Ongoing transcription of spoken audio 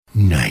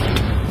Night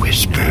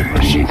Whispers.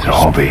 Everybody needs a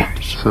hobby.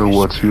 So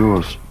what's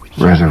yours?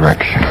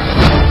 Resurrection.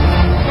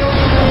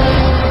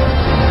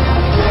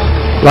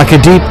 Like a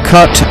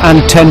deep-cut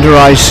and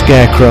tenderized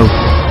scarecrow,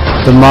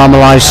 the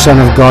marmalized Son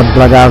of God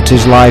bled out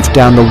his life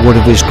down the wood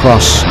of his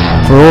cross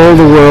for all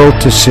the world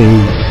to see.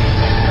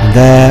 And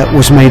there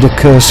was made a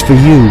curse for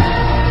you,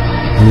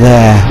 and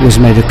there was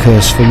made a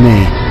curse for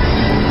me.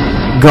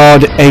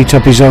 God ate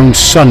up his own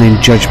Son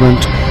in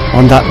judgment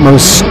on that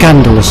most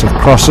scandalous of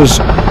crosses.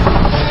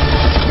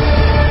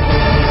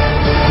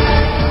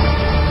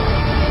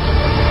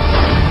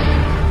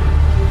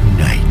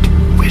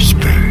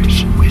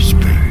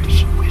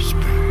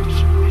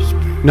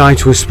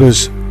 Night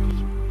Whispers,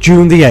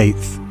 June the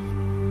 8th,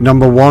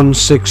 number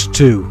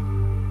 162.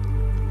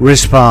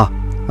 Rizpah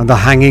and the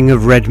hanging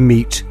of red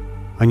meat,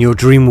 and your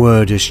dream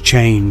word is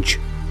change.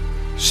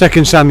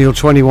 2 Samuel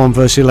 21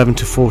 verse 11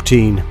 to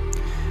 14.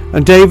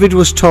 And David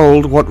was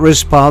told what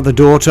Rizpah the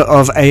daughter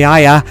of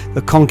Aiah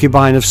the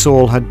concubine of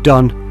Saul had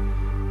done.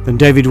 Then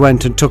David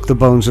went and took the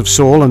bones of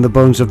Saul and the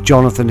bones of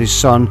Jonathan his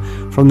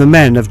son from the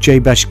men of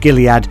Jabesh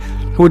Gilead,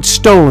 who had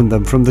stolen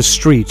them from the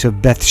street of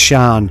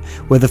Bethshan,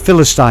 where the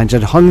Philistines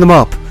had hung them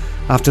up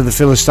after the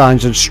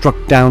Philistines had struck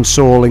down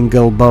Saul in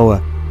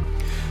Gilboa.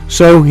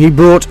 So he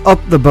brought up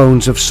the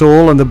bones of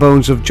Saul and the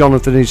bones of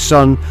Jonathan his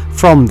son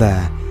from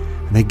there,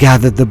 and they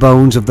gathered the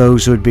bones of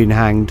those who had been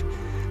hanged.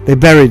 They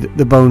buried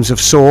the bones of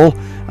Saul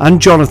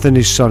and Jonathan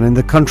his son in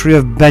the country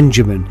of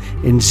Benjamin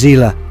in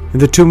Zelah, in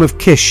the tomb of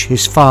Kish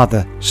his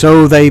father.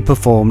 So they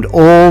performed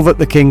all that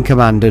the king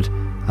commanded,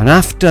 and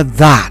after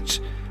that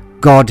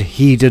God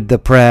heeded the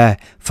prayer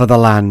for the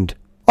land.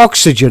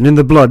 Oxygen in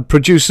the blood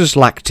produces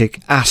lactic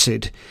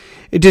acid.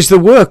 It is the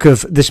work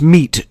of this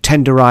meat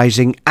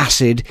tenderizing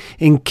acid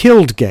in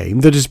killed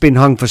game that has been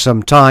hung for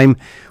some time,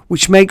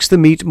 which makes the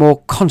meat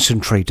more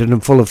concentrated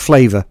and full of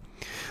flavour.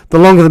 The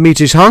longer the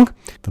meat is hung,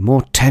 the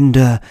more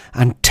tender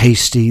and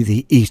tasty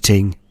the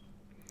eating.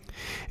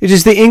 It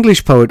is the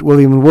English poet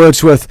William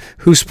Wordsworth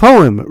whose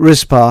poem,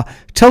 Rizpah,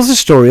 tells the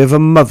story of a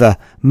mother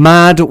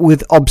mad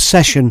with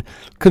obsession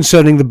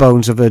concerning the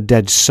bones of her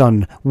dead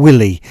son,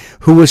 Willie,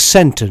 who was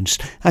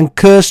sentenced and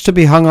cursed to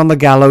be hung on the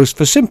gallows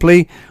for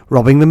simply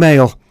robbing the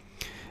mail.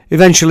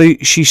 Eventually,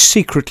 she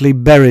secretly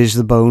buries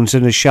the bones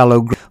in a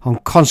shallow on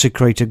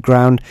consecrated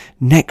ground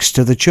next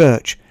to the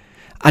church.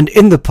 And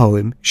in the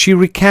poem she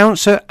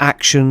recounts her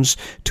actions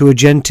to a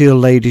genteel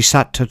lady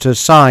sat at her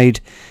side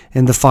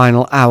in the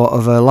final hour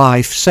of her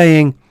life,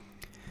 saying,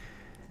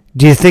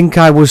 "D'ye think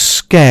I was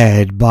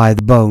scared by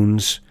the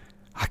bones?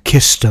 I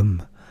kissed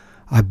 'em,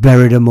 I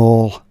buried 'em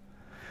all.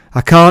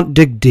 I can't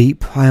dig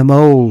deep, I am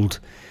old,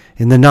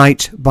 in the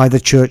night by the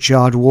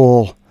churchyard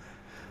wall.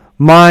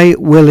 My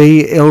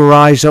Willie, he'll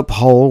rise up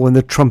whole when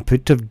the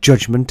trumpet of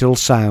judgment will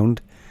sound,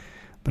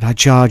 but I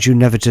charge you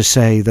never to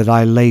say that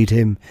I laid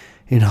him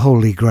in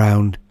holy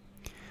ground."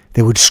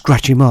 They would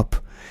scratch him up.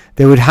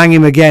 They would hang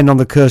him again on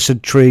the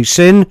cursed tree.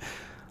 Sin?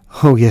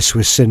 Oh yes,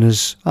 we're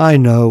sinners, I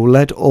know,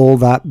 let all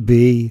that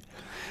be.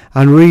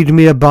 And read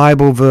me a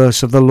Bible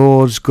verse of the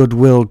Lord's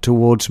goodwill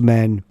towards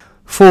men.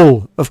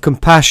 Full of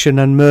compassion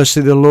and mercy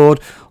the Lord,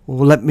 oh,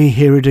 let me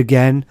hear it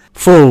again.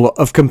 Full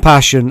of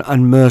compassion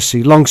and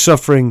mercy,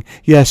 long-suffering,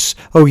 yes,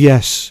 oh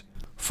yes.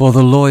 For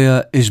the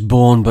lawyer is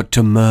born but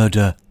to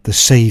murder, the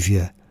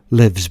Saviour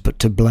lives but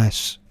to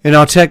bless. In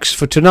our text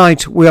for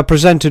tonight, we are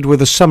presented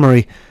with a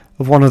summary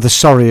of one of the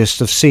sorriest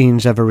of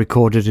scenes ever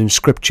recorded in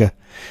Scripture.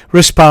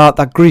 Rizpah,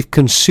 that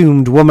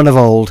grief-consumed woman of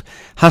old,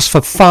 has for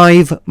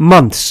 5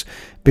 months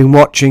been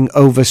watching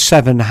over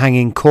 7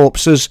 hanging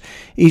corpses,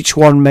 each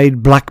one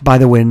made black by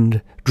the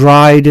wind,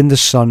 dried in the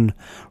sun,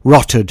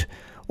 rotted,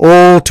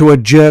 all to a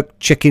jerked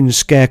chicken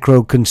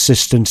scarecrow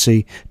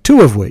consistency,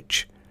 2 of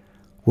which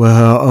were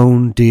her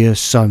own dear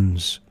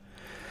sons.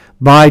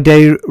 By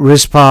day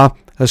Rizpah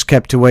has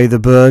kept away the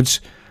birds,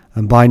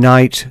 and by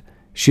night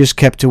she has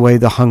kept away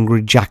the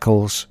hungry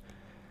jackals.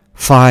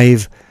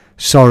 5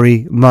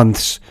 sorry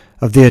months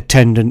of the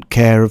attendant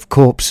care of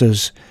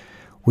corpses,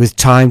 with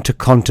time to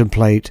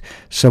contemplate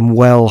some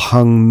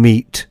well-hung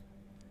meat.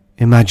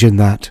 Imagine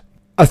that.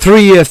 A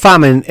 3-year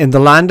famine in the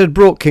land had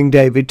brought King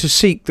David to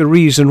seek the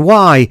reason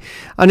why,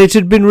 and it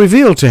had been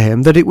revealed to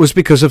him that it was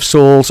because of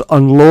Saul's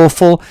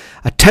unlawful,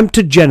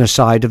 attempted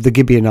genocide of the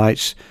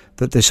Gibeonites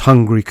that this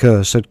hungry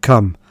curse had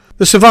come.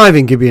 The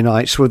surviving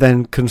Gibeonites were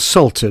then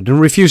consulted, and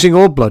refusing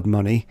all blood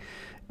money,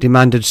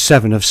 demanded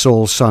 7 of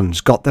Saul's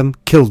sons, got them,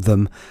 killed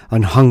them,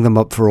 and hung them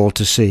up for all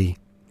to see.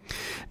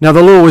 Now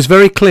the law was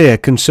very clear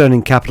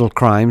concerning capital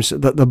crimes,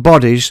 that the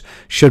bodies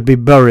should be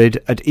buried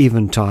at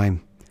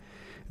eventime.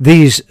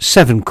 These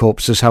 7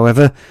 corpses,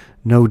 however,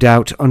 no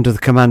doubt under the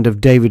command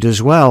of David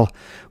as well,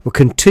 were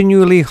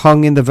continually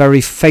hung in the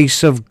very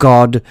face of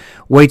God,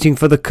 waiting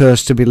for the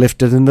curse to be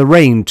lifted and the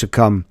rain to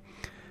come.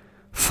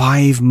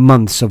 5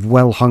 months of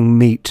well-hung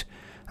meat,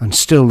 and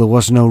still there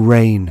was no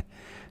rain,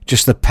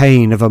 just the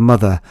pain of a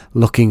mother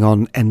looking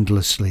on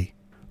endlessly.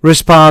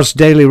 Rizpah's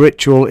daily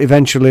ritual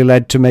eventually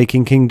led to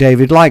making King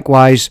David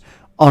likewise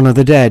honour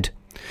the dead.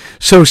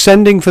 So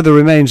sending for the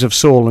remains of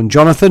Saul and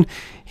Jonathan,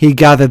 He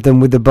gathered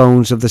them with the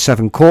bones of the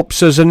 7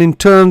 corpses and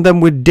interned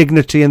them with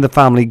dignity in the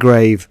family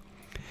grave.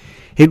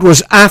 It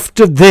was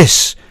after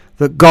this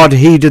that God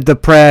heeded the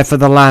prayer for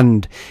the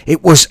land.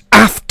 It was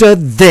after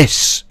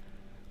this.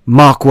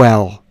 Mark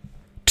well.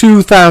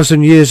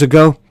 2,000 years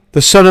ago,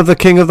 the son of the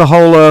king of the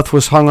whole earth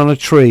was hung on a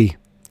tree.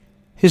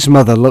 His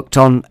mother looked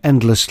on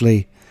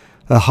endlessly,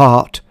 her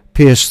heart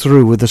pierced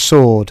through with a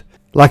sword.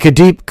 Like a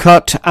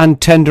deep-cut and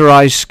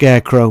tenderized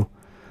scarecrow,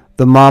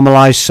 the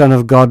marmalized Son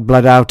of God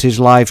bled out his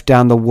life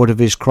down the wood of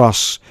his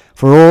cross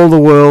for all the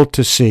world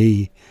to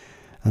see.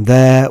 And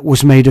there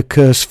was made a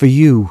curse for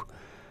you,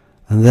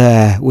 and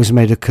there was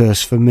made a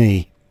curse for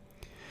me.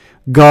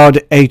 God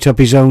ate up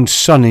his own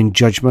Son in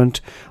judgment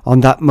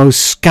on that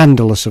most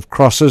scandalous of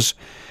crosses,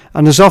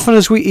 and as often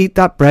as we eat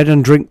that bread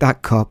and drink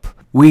that cup,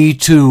 we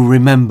too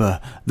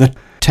remember the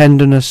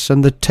tenderness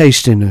and the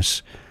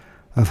tastiness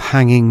of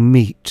hanging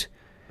meat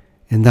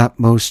in that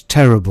most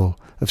terrible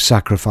of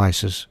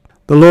sacrifices.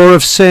 The law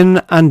of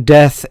sin and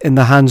death in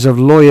the hands of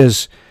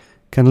lawyers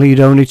can lead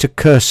only to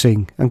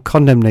cursing and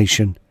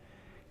condemnation.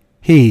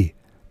 He,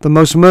 the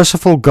most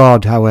merciful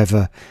God,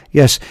 however,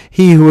 yes,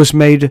 he who has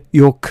made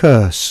your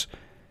curse,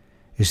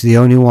 is the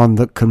only one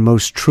that can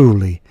most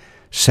truly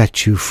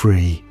set you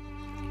free.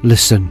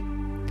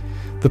 Listen.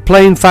 The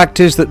plain fact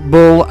is that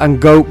bull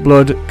and goat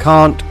blood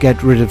can't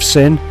get rid of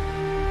sin.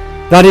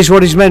 That is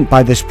what is meant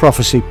by this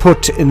prophecy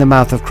put in the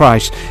mouth of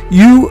Christ.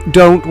 You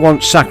don't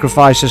want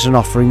sacrifices and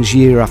offerings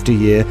year after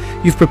year.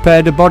 You've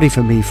prepared a body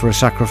for me for a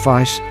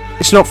sacrifice.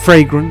 It's not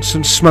fragrance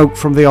and smoke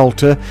from the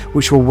altar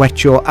which will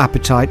whet your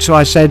appetite. So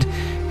I said,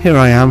 here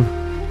I am,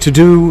 to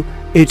do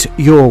it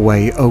your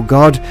way, O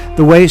God,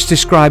 the way it's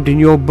described in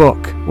your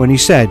book. When he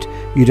said,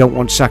 you don't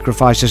want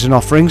sacrifices and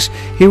offerings,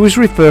 he was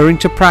referring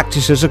to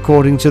practices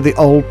according to the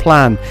old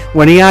plan.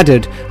 When he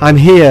added, I'm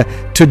here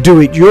to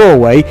do it your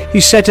way, he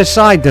set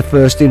aside the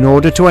first in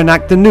order to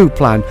enact the new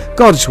plan,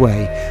 God's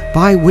way,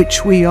 by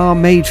which we are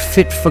made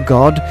fit for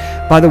God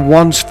by the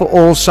once for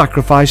all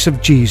sacrifice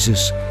of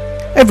Jesus.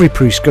 Every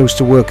priest goes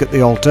to work at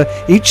the altar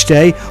each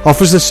day,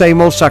 offers the same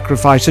old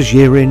sacrifices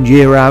year in,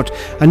 year out,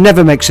 and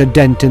never makes a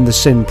dent in the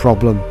sin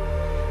problem.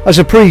 As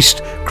a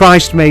priest,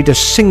 Christ made a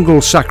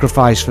single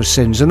sacrifice for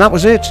sins, and that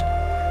was it.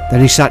 Then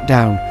he sat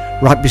down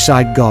right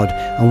beside God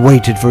and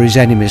waited for his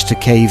enemies to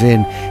cave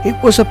in. It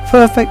was a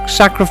perfect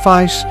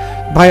sacrifice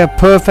by a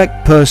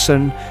perfect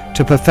person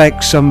to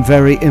perfect some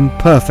very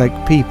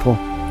imperfect people.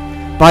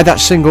 By that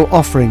single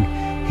offering,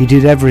 he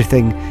did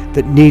everything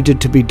that needed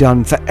to be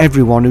done for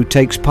everyone who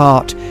takes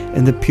part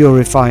in the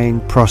purifying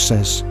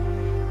process.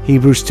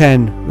 Hebrews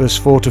 10 verse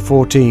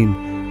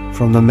 4-14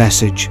 from the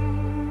Message.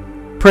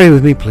 Pray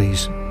with me,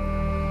 please.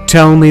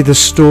 Tell me the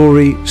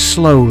story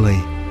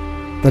slowly,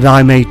 that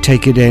I may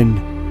take it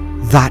in,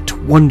 that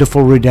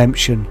wonderful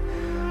redemption,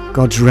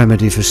 God's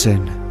remedy for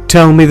sin.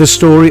 Tell me the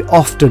story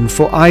often,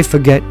 for I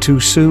forget too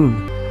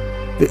soon.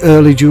 The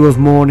early dew of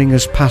morning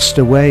has passed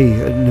away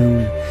at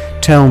noon.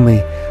 Tell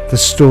me the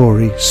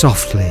story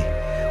softly,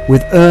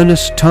 with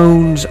earnest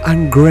tones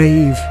and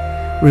grave.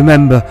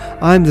 Remember,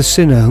 I'm the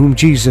sinner whom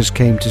Jesus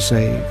came to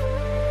save.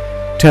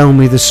 Tell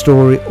me the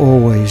story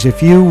always,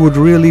 if you would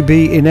really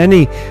be in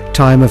any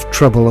time of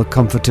trouble a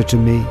comforter to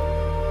me.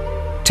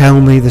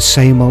 Tell me the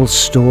same old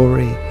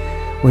story,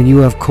 when you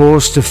have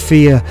cause to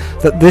fear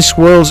that this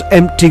world's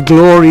empty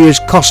glory is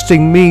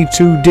costing me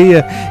too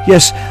dear.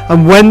 Yes,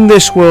 and when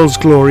this world's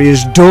glory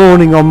is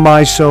dawning on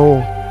my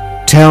soul,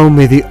 tell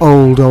me the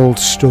old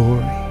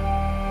story.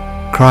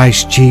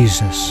 Christ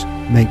Jesus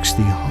makes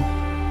thee whole.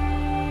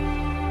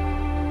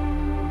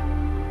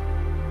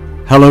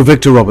 Hello,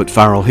 Victor Robert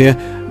Farrell here.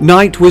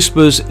 Night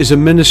Whispers is a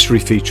ministry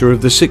feature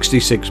of the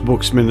 66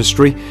 Books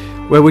Ministry,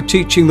 where we're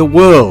teaching the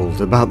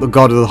world about the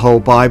God of the whole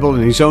Bible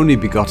and his only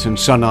begotten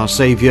Son, our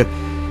Saviour,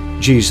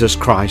 Jesus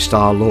Christ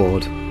our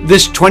Lord.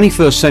 This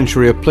 21st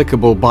century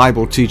applicable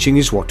Bible teaching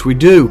is what we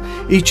do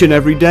each and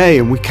every day,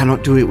 and we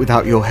cannot do it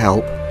without your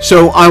help.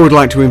 So I would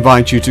like to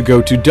invite you to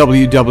go to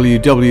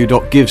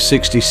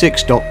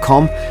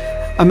www.give66.com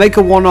and make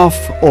a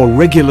one-off or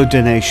regular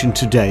donation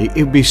today.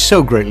 It would be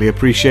so greatly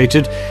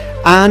appreciated,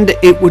 and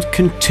it would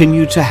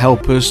continue to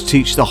help us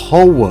teach the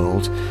whole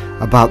world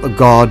about the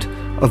God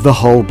of the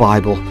whole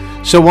Bible.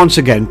 So once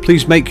again,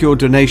 please make your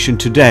donation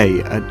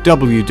today at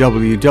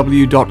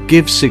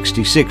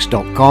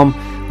www.give66.com.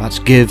 That's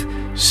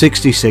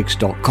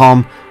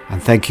give66.com,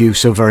 and thank you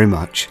so very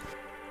much.